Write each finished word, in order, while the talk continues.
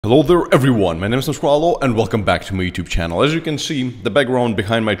Hello there everyone, my name is Squalo and welcome back to my YouTube channel. As you can see, the background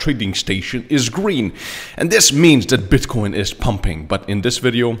behind my trading station is green, and this means that Bitcoin is pumping. But in this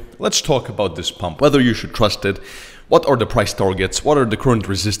video, let's talk about this pump, whether you should trust it, what are the price targets, what are the current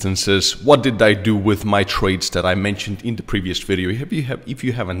resistances, what did I do with my trades that I mentioned in the previous video. If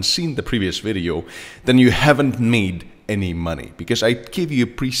you haven't seen the previous video, then you haven't made any money, because I give you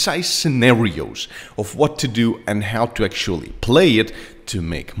precise scenarios of what to do and how to actually play it to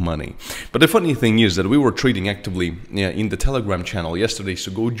make money. But the funny thing is that we were trading actively in the Telegram channel yesterday,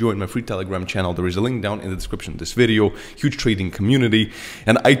 so go join my free Telegram channel. There is a link down in the description of this video. Huge trading community,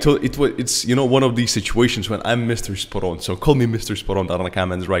 and I told it's one of these situations when I'm Mr. Spot On. So call me Mr. Spot On down in the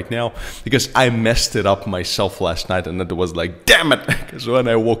comments right now, because I messed it up myself last night, and it was like, damn it, because when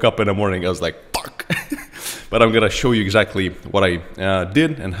I woke up in the morning I was like, fuck. But I'm gonna show you exactly what I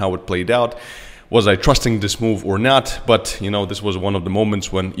did and how it played out. Was I trusting this move or not? But this was one of the moments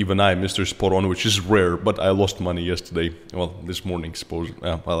when even I, Mr. Spot On, which is rare, but I lost money yesterday. Well, this morning,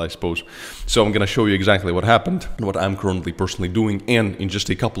 I suppose. So I'm gonna show you exactly what happened and what I'm currently personally doing. And in just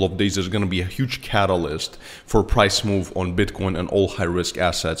a couple of days, there's gonna be a huge catalyst for price move on Bitcoin and all high-risk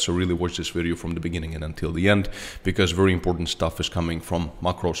assets. So really watch this video from the beginning and until the end, because very important stuff is coming from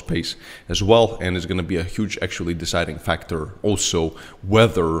macro space as well, and it's gonna be a huge, actually deciding factor also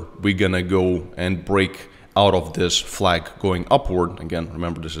whether we're gonna go and break out of this flag going upward. Again,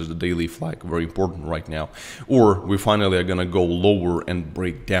 remember, this is the daily flag, very important right now. Or we finally are gonna go lower and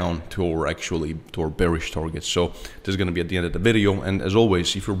break down to our bearish targets. So this is gonna be at the end of the video. And as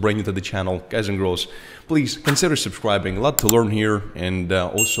always, if you're brand new to the channel, guys and girls, please consider subscribing. A lot to learn here, and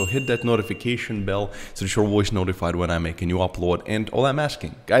also hit that notification bell so that you're always notified when I make a new upload. And all I'm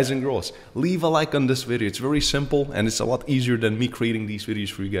asking, guys and girls, leave a like on this video. It's very simple, and it's a lot easier than me creating these videos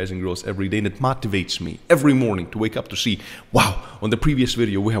for you guys and girls every day. And it motivates me every morning to wake up to see, wow, on the previous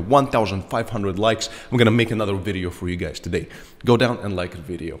video we have 1,500 likes. I'm gonna make another video for you guys today. Go down and like the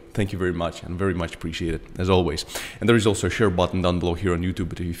video. Thank you very much, and very much appreciate it as always. And there is also a share button down below here on YouTube,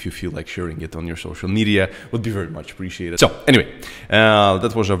 but if you feel like sharing it on your social media, would be very much appreciated. So anyway,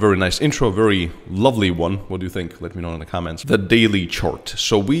 that was a very nice intro, very lovely one. What do you think? Let me know in the comments. The daily chart.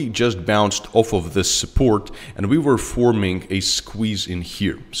 So we just bounced off of this support, and we were forming a squeeze in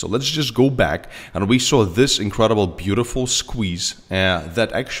here. So let's just go back, and we saw this incredible, beautiful squeeze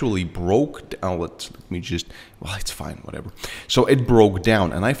that actually broke down. Let me just, well, it's fine, whatever. So it broke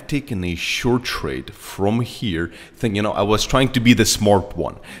down, and I've taken a short trade from here. I was trying to be the smart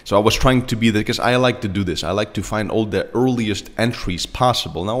one. So I was trying to be because I like to do this. I like to find all the earliest entries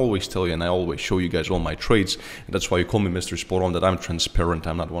possible. And I always tell you, and I always show you guys all my trades. And that's why you call me Mr. Spot On, that I'm transparent.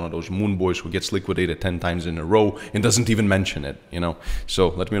 I'm not one of those moon boys who gets liquidated 10 times in a row and doesn't even mention it, So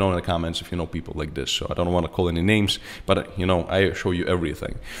let me know in the comments if you know people like this. So I don't want to call any names, but I show you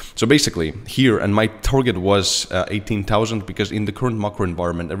everything. So basically here, and my target was 18,000, because in the current macro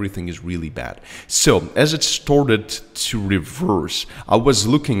environment everything is really bad. So as it started to reverse, I was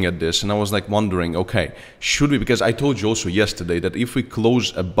looking at this and I was like wondering, okay, should we, because I told you also yesterday that if we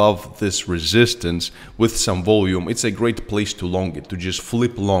close above this resistance with some volume, it's a great place to long it, to just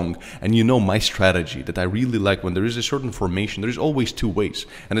flip long. And my strategy that I really like, when there is a certain formation, there's always two ways,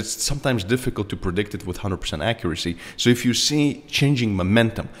 and it's sometimes difficult to predict it with 100% accuracy. So if you see changing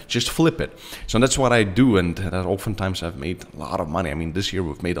momentum, just flip it. So that's what I do, and that oftentimes I've made a lot of money. I mean, this year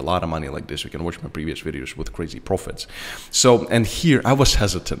we've made a lot of money like this. You can watch my previous videos with crazy profits. So, and here I was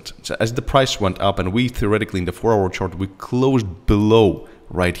hesitant. So as the price went up, and we theoretically in the 4-hour chart, we closed below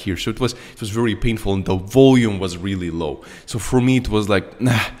right here. So it was very painful, and the volume was really low. So for me it was like,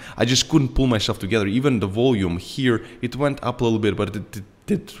 nah, I just couldn't pull myself together. Even the volume here, it went up a little bit, but it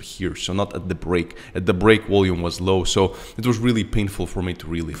did here, so not at the break. At the break, volume was low, so it was really painful for me to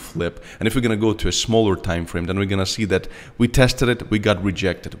really flip. And if we're gonna go to a smaller time frame, then we're gonna see that we tested it, we got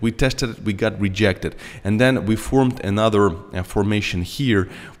rejected. We tested it, we got rejected, and then we formed another formation here,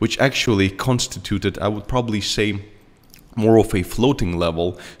 which actually constituted, I would probably say, more of a floating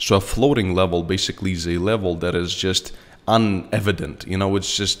level. So a floating level basically is a level that is just unevident,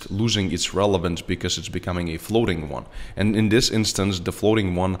 it's just losing its relevance because it's becoming a floating one. And in this instance, the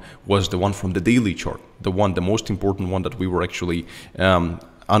floating one was the one from the daily chart, the most important one that we were actually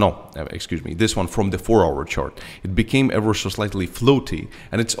this one from the 4-hour chart. It became ever so slightly floaty,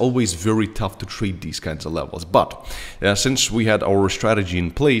 and it's always very tough to trade these kinds of levels. But since we had our strategy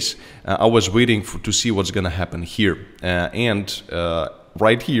in place, I was waiting to see what's gonna happen here.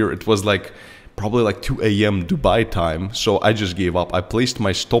 Right here, it was like probably like 2 a.m. Dubai time, so I just gave up. I placed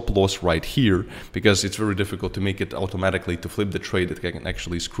my stop loss right here because it's very difficult to make it automatically to flip the trade. It can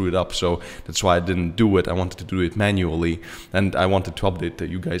actually screw it up, so that's why I didn't do it. I wanted to do it manually, and I wanted to update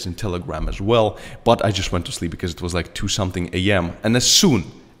you guys in Telegram as well, but I just went to sleep because it was like 2 something a.m. and as soon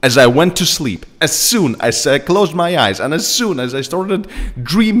as I went to sleep, as soon as I closed my eyes, and as soon as I started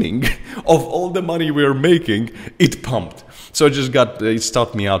dreaming of all the money we were making, it pumped. So it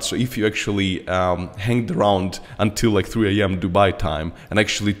stopped me out. So if you actually hanged around until like 3 a.m. Dubai time and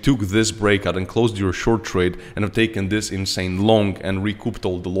actually took this breakout and closed your short trade and have taken this insane long and recouped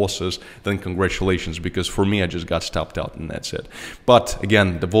all the losses, then congratulations, because for me, I just got stopped out and that's it. But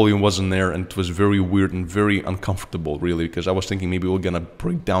again, the volume wasn't there and it was very weird and very uncomfortable, really, because I was thinking maybe we're gonna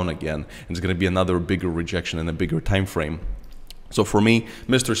break down again and it's gonna be another bigger rejection in a bigger time frame. So for me,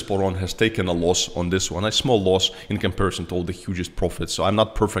 Mr. Spot On has taken a loss on this one, a small loss in comparison to all the hugest profits. So I'm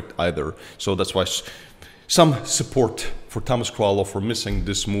not perfect either. So that's why some support for Thomas Crowell for missing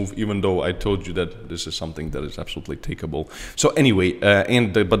this move, even though I told you that this is something that is absolutely takeable. So anyway,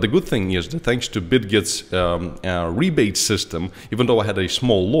 but the good thing is that thanks to BitGet's rebate system, even though I had a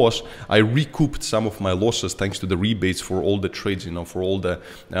small loss, I recouped some of my losses thanks to the rebates for all the trades, you know, for all the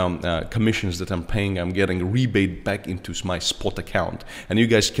commissions that I'm paying. I'm getting a rebate back into my spot account, and you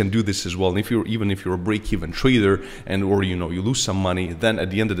guys can do this as well. And even if you're a break-even trader or you lose some money, then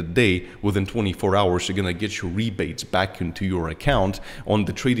at the end of the day, within 24 hours, you're gonna get your rebates back into your account on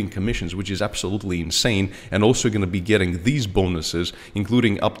the trading commissions, which is absolutely insane. And also going to be getting these bonuses,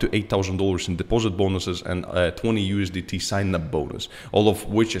 including up to $8,000 in deposit bonuses and 20 USDT sign-up bonus, all of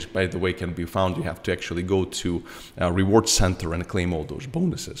which is, by the way, can be found. You have to actually go to Reward Center and claim all those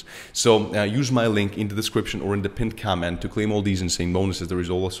bonuses. So use my link in the description or in the pinned comment to claim all these insane bonuses. There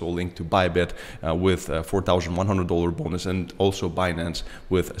is also a link to Bybit with $4,100 bonus, and also Binance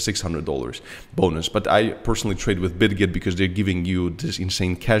with $600 bonus. But I personally trade with BitGet because they're giving you this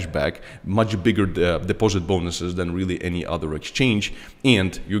insane cash back, much bigger deposit bonuses than really any other exchange,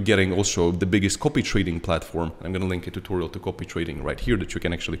 and you're getting also the biggest copy trading platform. I'm going to link a tutorial to copy trading right here that you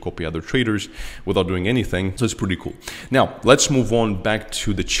can actually copy other traders without doing anything, so it's pretty cool. Now let's move on back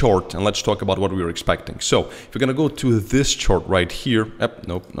to the chart and let's talk about what we were expecting. So if we're going to go to this chart right here,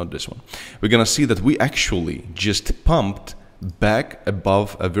 nope, not this one, we're going to see that we actually just pumped back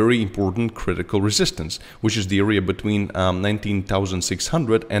above a very important critical resistance, which is the area between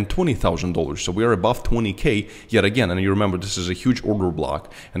 $19,600 and $20,000. So we are above 20K yet again. And you remember, this is a huge order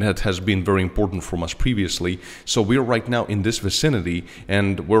block and that has been very important from us previously. So we are right now in this vicinity,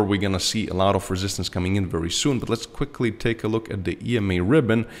 and where we're going to see a lot of resistance coming in very soon. But let's quickly take a look at the EMA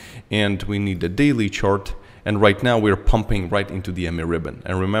ribbon, and we need the daily chart. And right now we're pumping right into the EMA ribbon.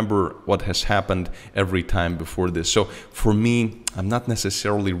 And remember what has happened every time before this. So for me, I'm not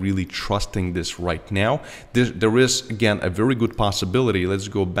necessarily really trusting this right now. There is, again, a very good possibility. Let's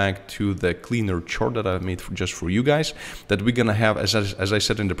go back to the cleaner chart that I made just for you guys, that we're going to have, as I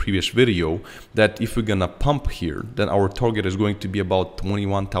said in the previous video, that if we're going to pump here, then our target is going to be about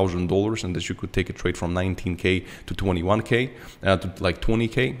 $21,000, and that you could take a trade from 19K to 21K, to like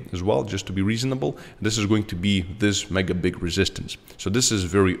 20K as well, just to be reasonable. This is going to be this mega big resistance. So this is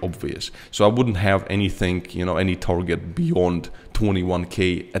very obvious. So I wouldn't have anything, any target beyond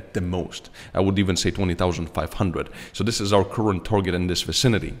 21K at the most. I would even say 20,500. So this is our current target in this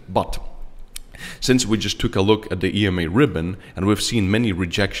vicinity. But since we just took a look at the EMA ribbon and we've seen many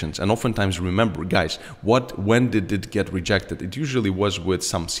rejections, and oftentimes, remember guys, when did it get rejected? It usually was with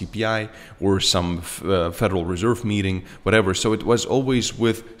some CPI or some Federal Reserve meeting, whatever. So it was always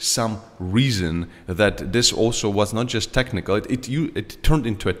with some reason that this also was not just technical. It turned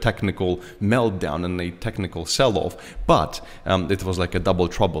into a technical meltdown and a technical sell-off, but it was like a double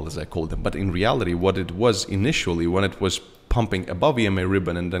trouble, as I called them. But in reality, what it was initially, when it was pumping above EMA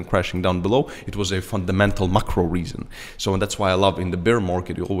ribbon and then crashing down below, it was a fundamental macro reason. So, and that's why I love in the bear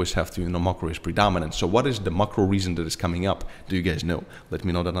market, you always have to, macro is predominant. So what is the macro reason that is coming up? Do you guys know? Let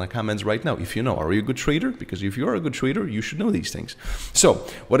me know that in the comments right now. If you know, are you a good trader? Because if you are a good trader, you should know these things. So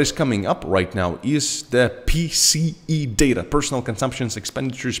what is coming up right now is the PCE data, Personal Consumption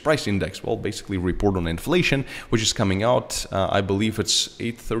Expenditures Price Index. Well, basically report on inflation, which is coming out, I believe it's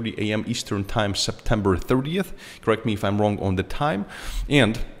 8:30 a.m. Eastern time, September 30th. Correct me if I'm wrong on the time.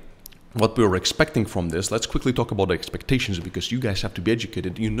 And what we were expecting from this, let's quickly talk about the expectations, because you guys have to be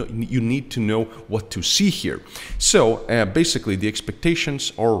educated. You need to know what to see here. So basically the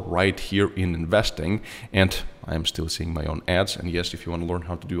expectations are right here in investing, and I'm still seeing my own ads. And yes, if you want to learn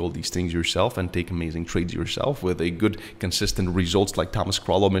how to do all these things yourself and take amazing trades yourself with a good, consistent results like Thomas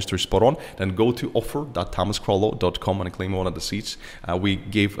Crollo, Mr. Spot On, then go to offer.thomascrollo.com and claim one of the seats. We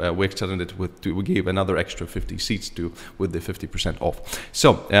extended it we gave another extra 50 seats with the 50% off.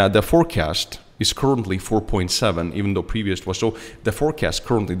 So the forecast is currently 4.7, even though previous was. So the forecast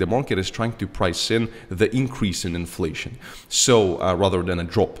currently, the market is trying to price in the increase in inflation, so rather than a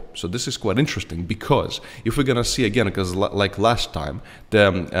drop. So this is quite interesting, because if we're gonna see again, because like last time,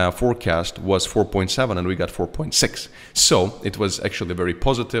 the forecast was 4.7 and we got 4.6. So it was actually very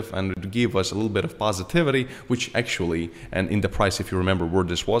positive, and it gave us a little bit of positivity, which actually, and in the price, if you remember where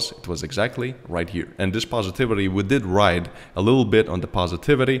this was, it was exactly right here. And this positivity, we did ride a little bit on the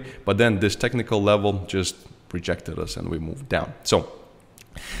positivity, but then this technical level just rejected us and we moved down. So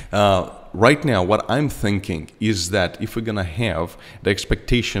right now what I'm thinking is that if we're gonna have the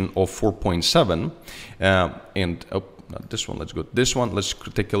expectation of 4.7 and not this one, let's go this one, let's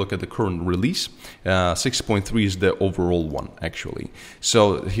take a look at the current release. 6.3 is the overall one actually.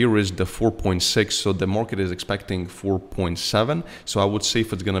 So here is the 4.6, so the market is expecting 4.7. So I would say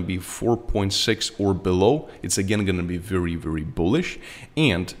if it's going to be 4.6 or below, it's again going to be very, very bullish.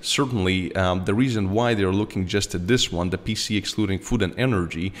 And certainly the reason why they're looking just at this one, the PC excluding food and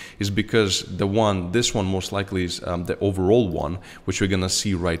energy, is because this one most likely is the overall one, which we're going to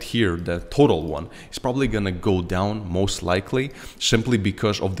see right here, the total one, is probably going to go down most likely, simply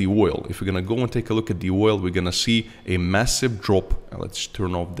because of the oil. If we're going to go and take a look at the oil, we're going to see a massive drop. Let's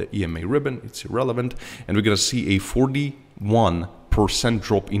turn off the EMA ribbon, it's irrelevant, and we're going to see a 41%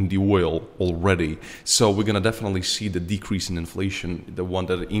 drop in the oil already. So we're going to definitely see the decrease in inflation, the one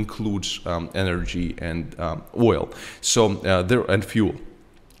that includes energy and oil, so and fuel.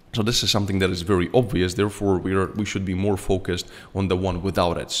 So this is something that is very obvious, therefore we should be more focused on the one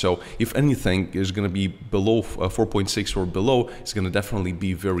without it. So if anything is going to be below 4.6 or below, it's going to definitely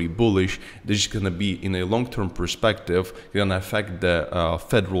be very bullish. This is going to be, in a long-term perspective, going to affect the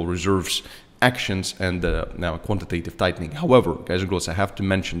Federal Reserve's actions and now quantitative tightening. However, guys and girls, I have to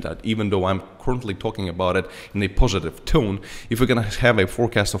mention that even though I'm currently talking about it in a positive tone, if we're going to have a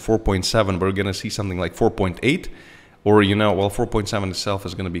forecast of 4.7, we're going to see something like 4.8, or, you know, well, 4.7 itself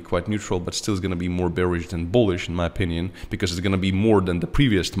is going to be quite neutral, but still is going to be more bearish than bullish, in my opinion, because it's going to be more than the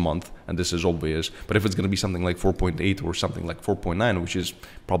previous month, and this is obvious. But if it's going to be something like 4.8 or something like 4.9, which is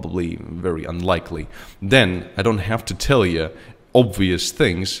probably very unlikely, then I don't have to tell you obvious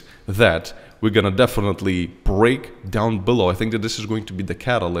things that we're going to definitely break down below. I think that this is going to be the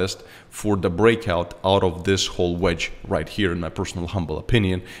catalyst for the breakout out of this whole wedge right here, in my personal humble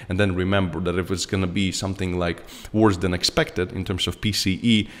opinion. And then remember that if it's going to be something like worse than expected in terms of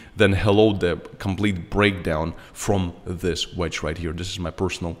PCE, then hello, the complete breakdown from this wedge right here. This is my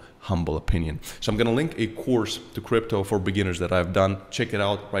personal humble opinion. So I'm going to link a course to crypto for beginners that I've done. Check it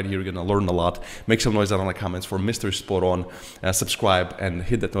out right here. You're going to learn a lot. Make some noise down in the comments for Mr. Spot On. Subscribe and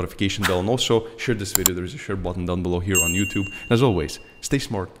hit that notification bell, and also share this video. There's a share button down below here on YouTube. And as always, stay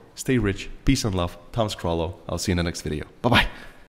smart, stay rich, peace and love. Thomas Crollo. I'll see you in the next video. Bye-bye.